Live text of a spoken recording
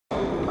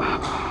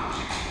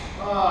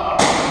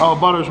Oh,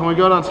 Butters, when we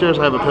go downstairs,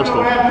 I have a pistol.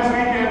 What happened this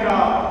weekend,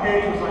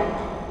 Paige was like,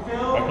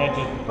 Phil, I can't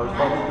just first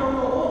part? I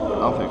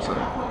don't think so.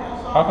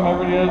 How come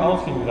everybody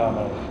else can do that,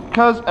 man?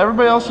 Because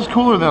everybody else is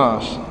cooler than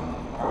us.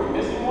 are we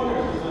missing one or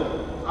is this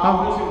it?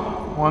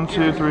 No. 1,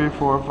 2, 3,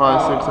 4,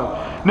 5, 6,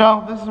 7.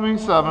 No, this is week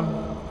 7.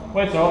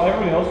 Wait, so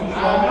everybody else can shoot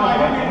on No, I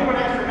there? didn't give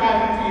an extra guy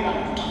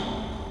to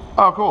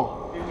Oh, cool.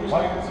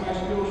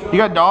 You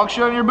got dog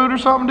shit on your boot or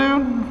something,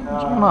 dude?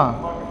 What's going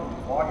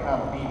on? Walking on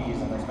the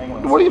BBs and it's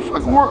making What do you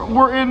fuck?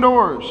 We're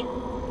indoors.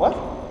 What?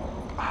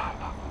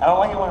 I don't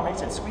like it when it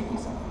makes it squeaky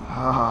sound.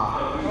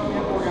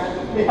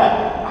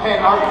 Yeah, I had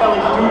R.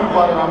 Kelly's dude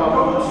butter on my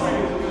boots.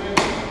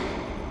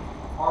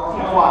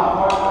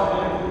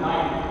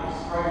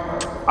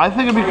 I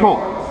think it'd be cool.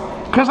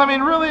 Because, I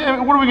mean, really,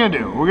 what are we going to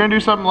do? We're going to do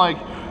something like,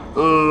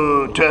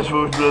 test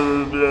for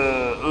blah,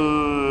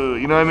 blah,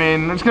 you know what I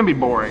mean? It's going to be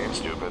boring and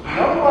stupid. The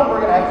only one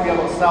we're going to have to be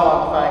able to sell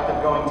on the fact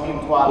of going team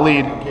twat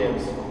Lead. with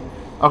kids.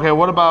 Okay,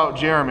 what about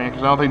Jeremy?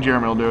 Because I don't think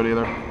Jeremy will do it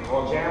either.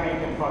 Well, Jeremy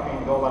can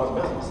fucking go about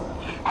his business. we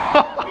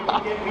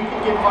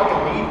can get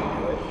fucking Lead to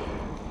do it.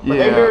 But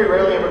they very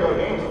rarely ever go to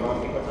games with us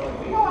because they're like,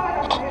 we don't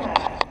want to go play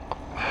that.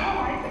 I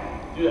don't like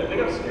that. Dude, I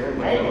think I'm scared.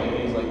 Like,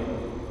 he's like,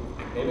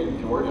 maybe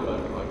in Georgia,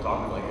 like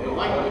talking like, hey, you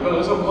go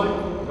to some play?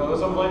 Go to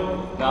some play?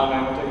 Nah,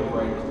 man, we're taking a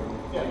break.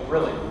 Yeah,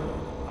 really.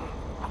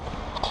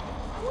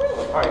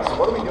 Alright, so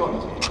what are we doing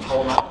this game?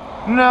 Hold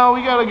on. No,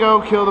 we gotta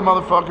go kill the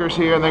motherfuckers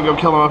here and then go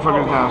kill the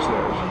motherfuckers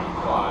downstairs.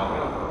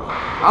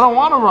 I don't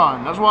want to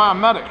run. That's why I'm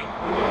medic.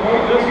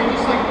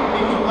 Just like, they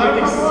can let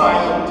them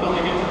silent until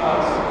they get to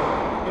us.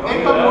 If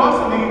they come to us,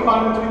 then they get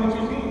caught in between the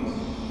two teams.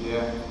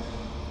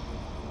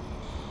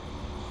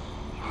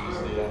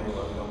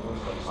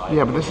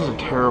 Yeah, but this is a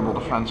terrible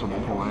defensible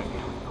point.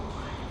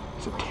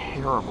 It's a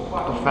terrible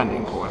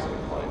defending point.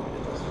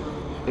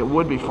 It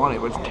would be funny,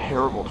 but it's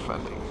terrible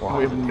defending.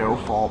 We have no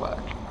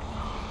fallback.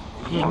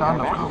 There's not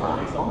enough cover.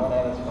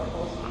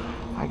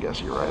 I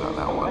guess you're right on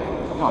that one.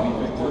 No, I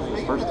mean,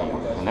 this first team,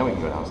 and then we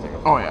can go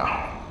downstairs. Oh,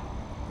 yeah.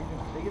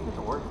 They get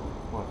to work.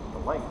 What? The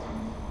light.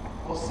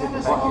 Well, send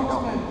us Where's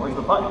home.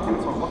 the button? Dude,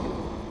 it's on looking.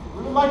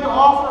 We would like to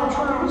offer a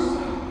truce.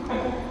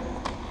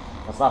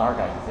 That's not our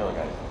guys, it's the other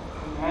guys.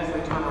 As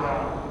they turn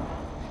around.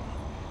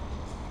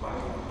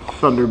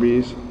 Thunder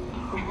Bees. This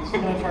is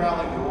going to turn out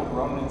like the old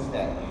Roman and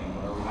Stat.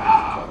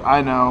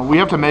 I know. We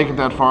have to make it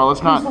that far.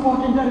 Let's not. We're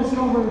going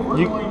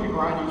to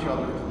grind each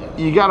other to death.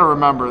 You got to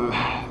remember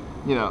that,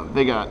 you know,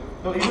 they got.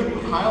 They'll either be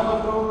Kyle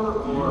left over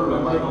or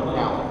like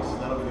Alex.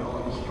 That'll be the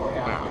only destroy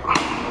half.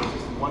 There's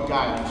just one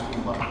guy on each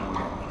team left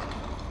over.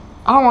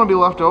 I don't want to be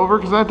left over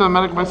because I have to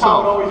medic That's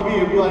how it myself. always be.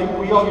 It'd be like,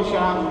 we all get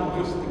shot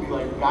and just to be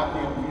like,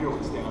 goddamn Vito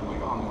would stand up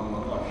like, oh,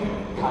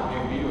 no,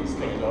 goddamn Vito would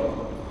stand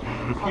up.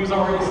 He was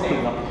already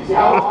standing up.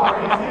 Yeah, I was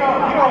already standing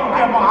up. You don't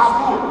get on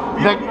stool.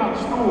 You don't get on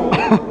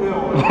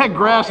stool. That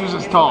grass is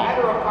as tall.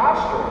 Matter of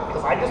posture,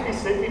 because I'd just be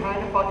sitting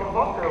behind a fucking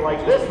bunker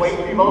like this, waiting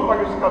for you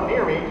motherfuckers to come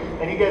near me,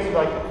 and you guys would be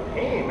like,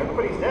 hey,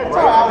 everybody's dead,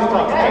 right? all right. I was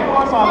like, hey,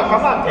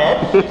 I'm not dead.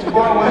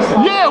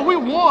 Yeah, we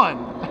won.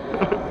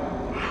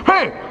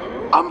 Hey,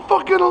 I'm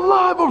fucking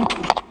alive. We're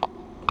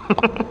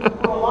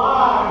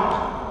alive.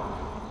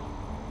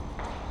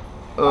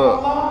 We're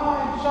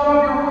alive. Shut up,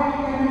 you're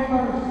waiting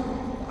neighbors.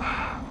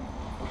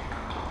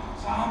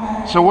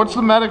 So what's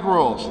the medic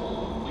rules?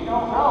 We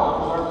don't know,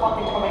 because our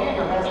fucking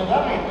commander hasn't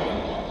done anything.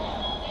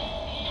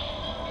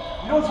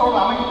 You know what's horrible?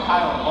 I'm making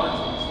Kyle and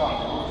Martin and stuff.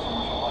 They look so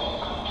much alike.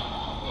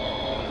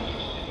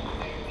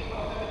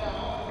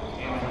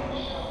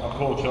 I'm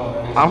cool chilling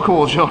right here. I'm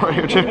cool, chill right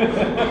here too.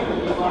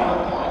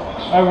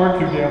 I work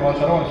too damn much. I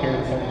don't want to carry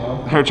this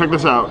anymore. Here, check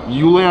this out.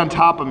 You lay on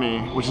top of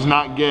me, which is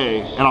not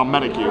gay, and I'll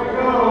medic you.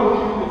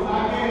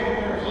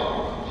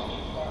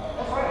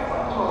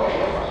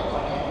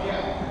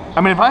 I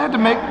mean, if I had to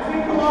make...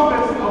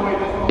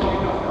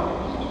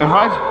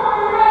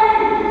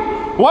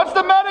 What's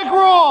the medic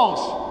rules?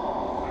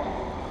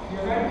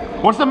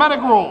 What's the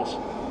medic rules?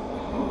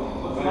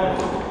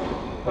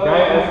 The guy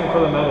asking for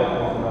the medic.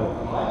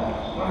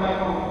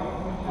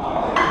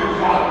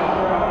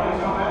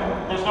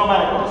 There's no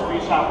medical, it's free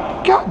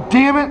shot. God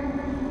damn it.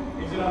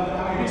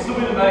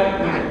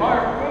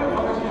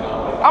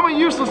 I'm a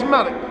useless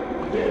medic.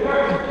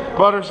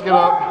 Butters, get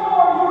up.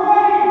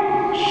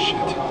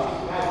 Shit.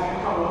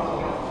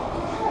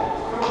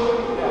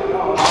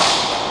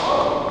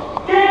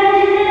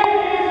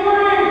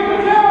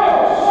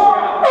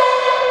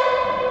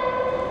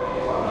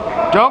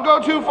 Don't go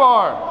too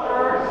far.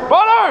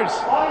 Butters!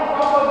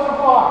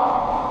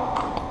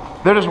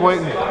 They're just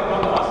waiting.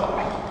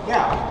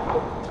 Yeah,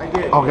 I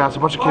did. Oh god, it's a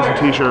bunch of kids in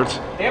t-shirts.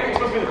 Damn, you're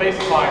supposed to be the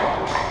basic fire.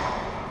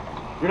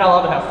 You're not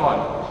allowed to have fun.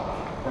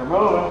 They're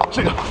moving.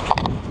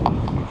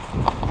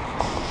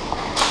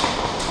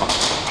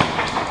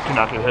 You're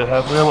not gonna hit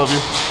halfway, I love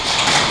you.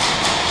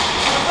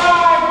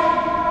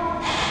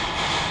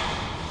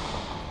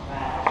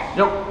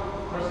 Yep.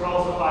 Chris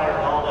rolls the fire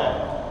all day.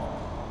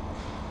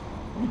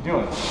 What are you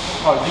doing?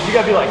 Oh, you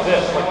gotta be like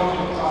this. Like,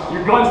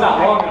 your gun's not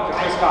long enough to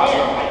ice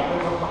costume.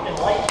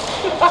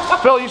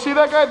 Phil, you see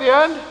that guy at the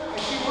end? I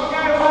see one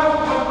guy left,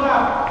 one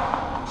left.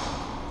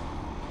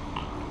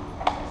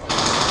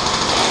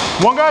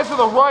 One guy's to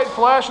the right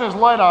flashing his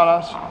light on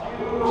us.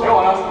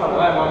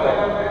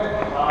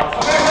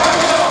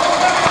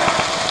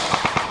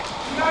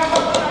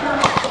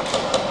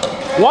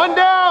 One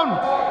down.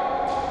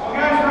 One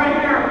guy's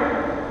right here.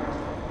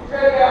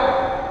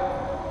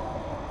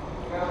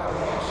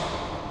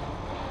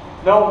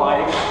 No,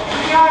 Mike.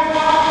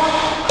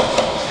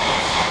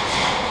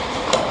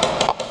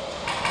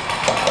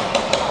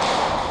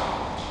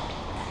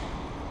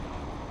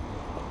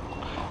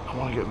 I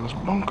want to get in this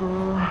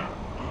bunker.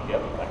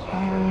 Yep, that's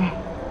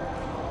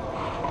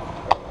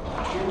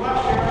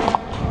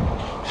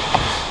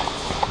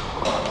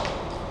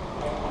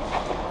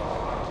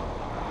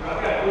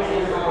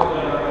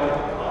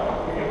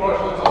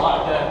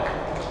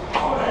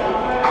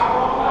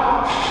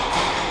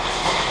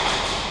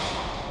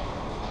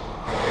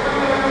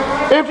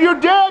If you're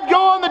dead,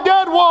 go on the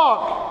dead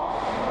walk.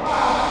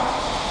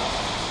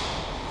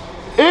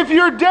 If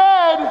you're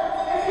dead,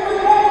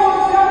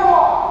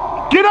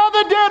 get on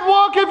the dead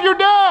walk if you're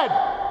dead.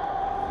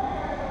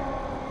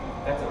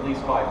 That's at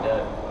least 5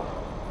 dead.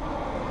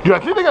 Dude, I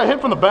think they got hit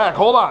from the back.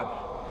 Hold on.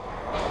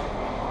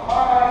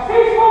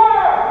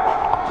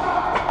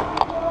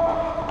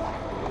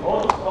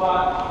 Hold the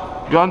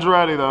spot. Guns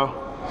ready though.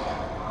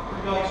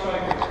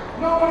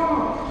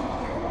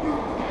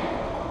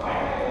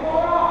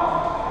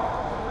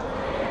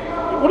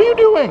 What are you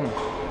doing?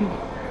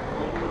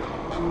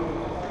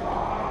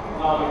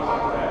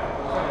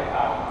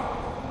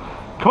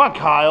 Come on,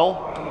 Kyle.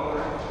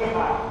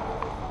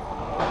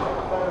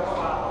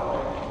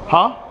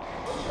 Huh?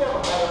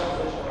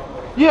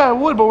 Yeah, I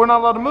would, but we're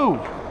not allowed to move.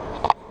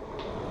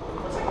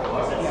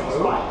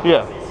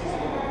 Yeah.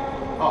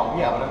 Oh,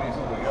 yeah, but I mean,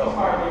 something else.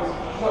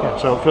 Yeah,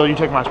 so Phil, you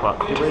take my spot.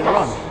 Get ready to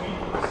run.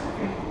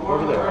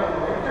 Over there.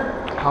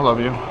 I love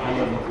you.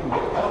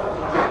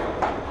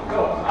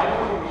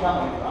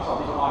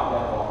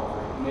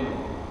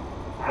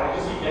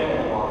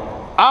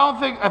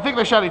 I think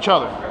they shot each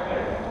other.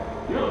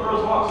 You're the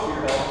first one,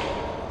 Spearhead.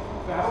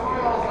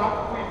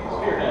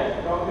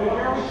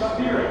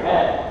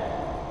 Spearhead.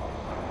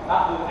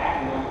 Not the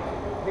acronym.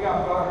 They got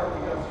hurt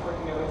because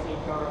freaking the other team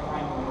killed her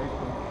finally.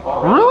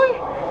 Really?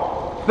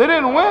 They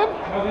didn't win?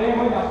 No, they didn't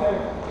win that there.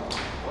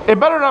 It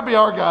better not be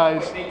our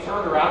guys. They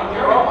turned around and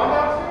came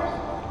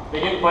downstairs? They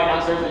didn't fight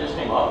downstairs, they just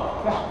came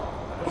up.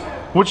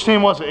 Which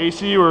team was it,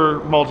 AC or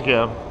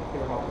multicam?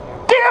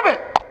 Damn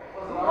it!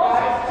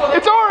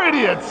 It's our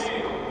idiots!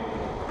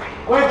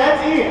 Wait,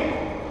 that's Ian.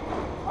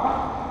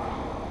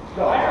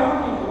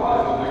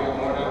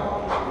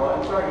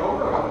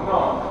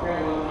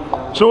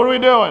 So what are we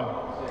doing?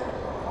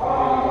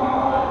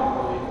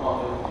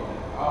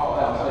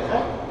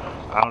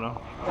 I don't know.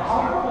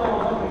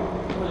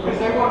 Because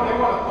they want to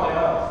play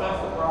us. That's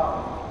the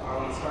problem. Are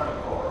we starting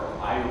forward?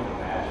 I would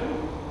imagine.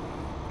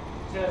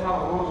 See, that's how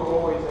the rules are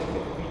always. They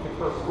get to beat the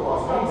first score.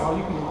 So, you know,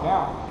 you can move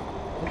down.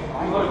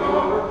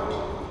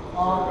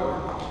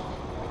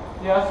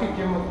 Yeah, let's give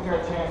Jim a fair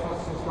chance.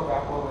 Let's just go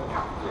back over.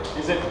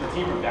 Is it the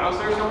team from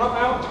downstairs coming up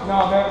now?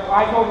 No,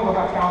 I told them to go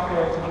back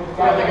downstairs.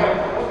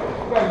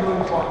 They got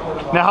really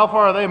far. Now how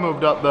far are they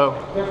moved up though?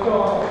 They're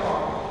still on the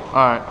phone.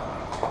 Alright.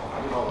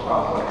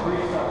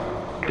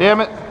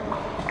 Damn it.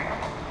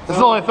 This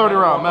is only a 30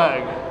 round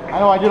mag. I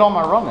know, I did all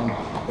my running.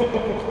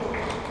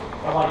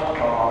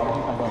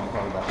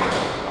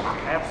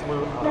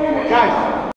 Absolute. Guys.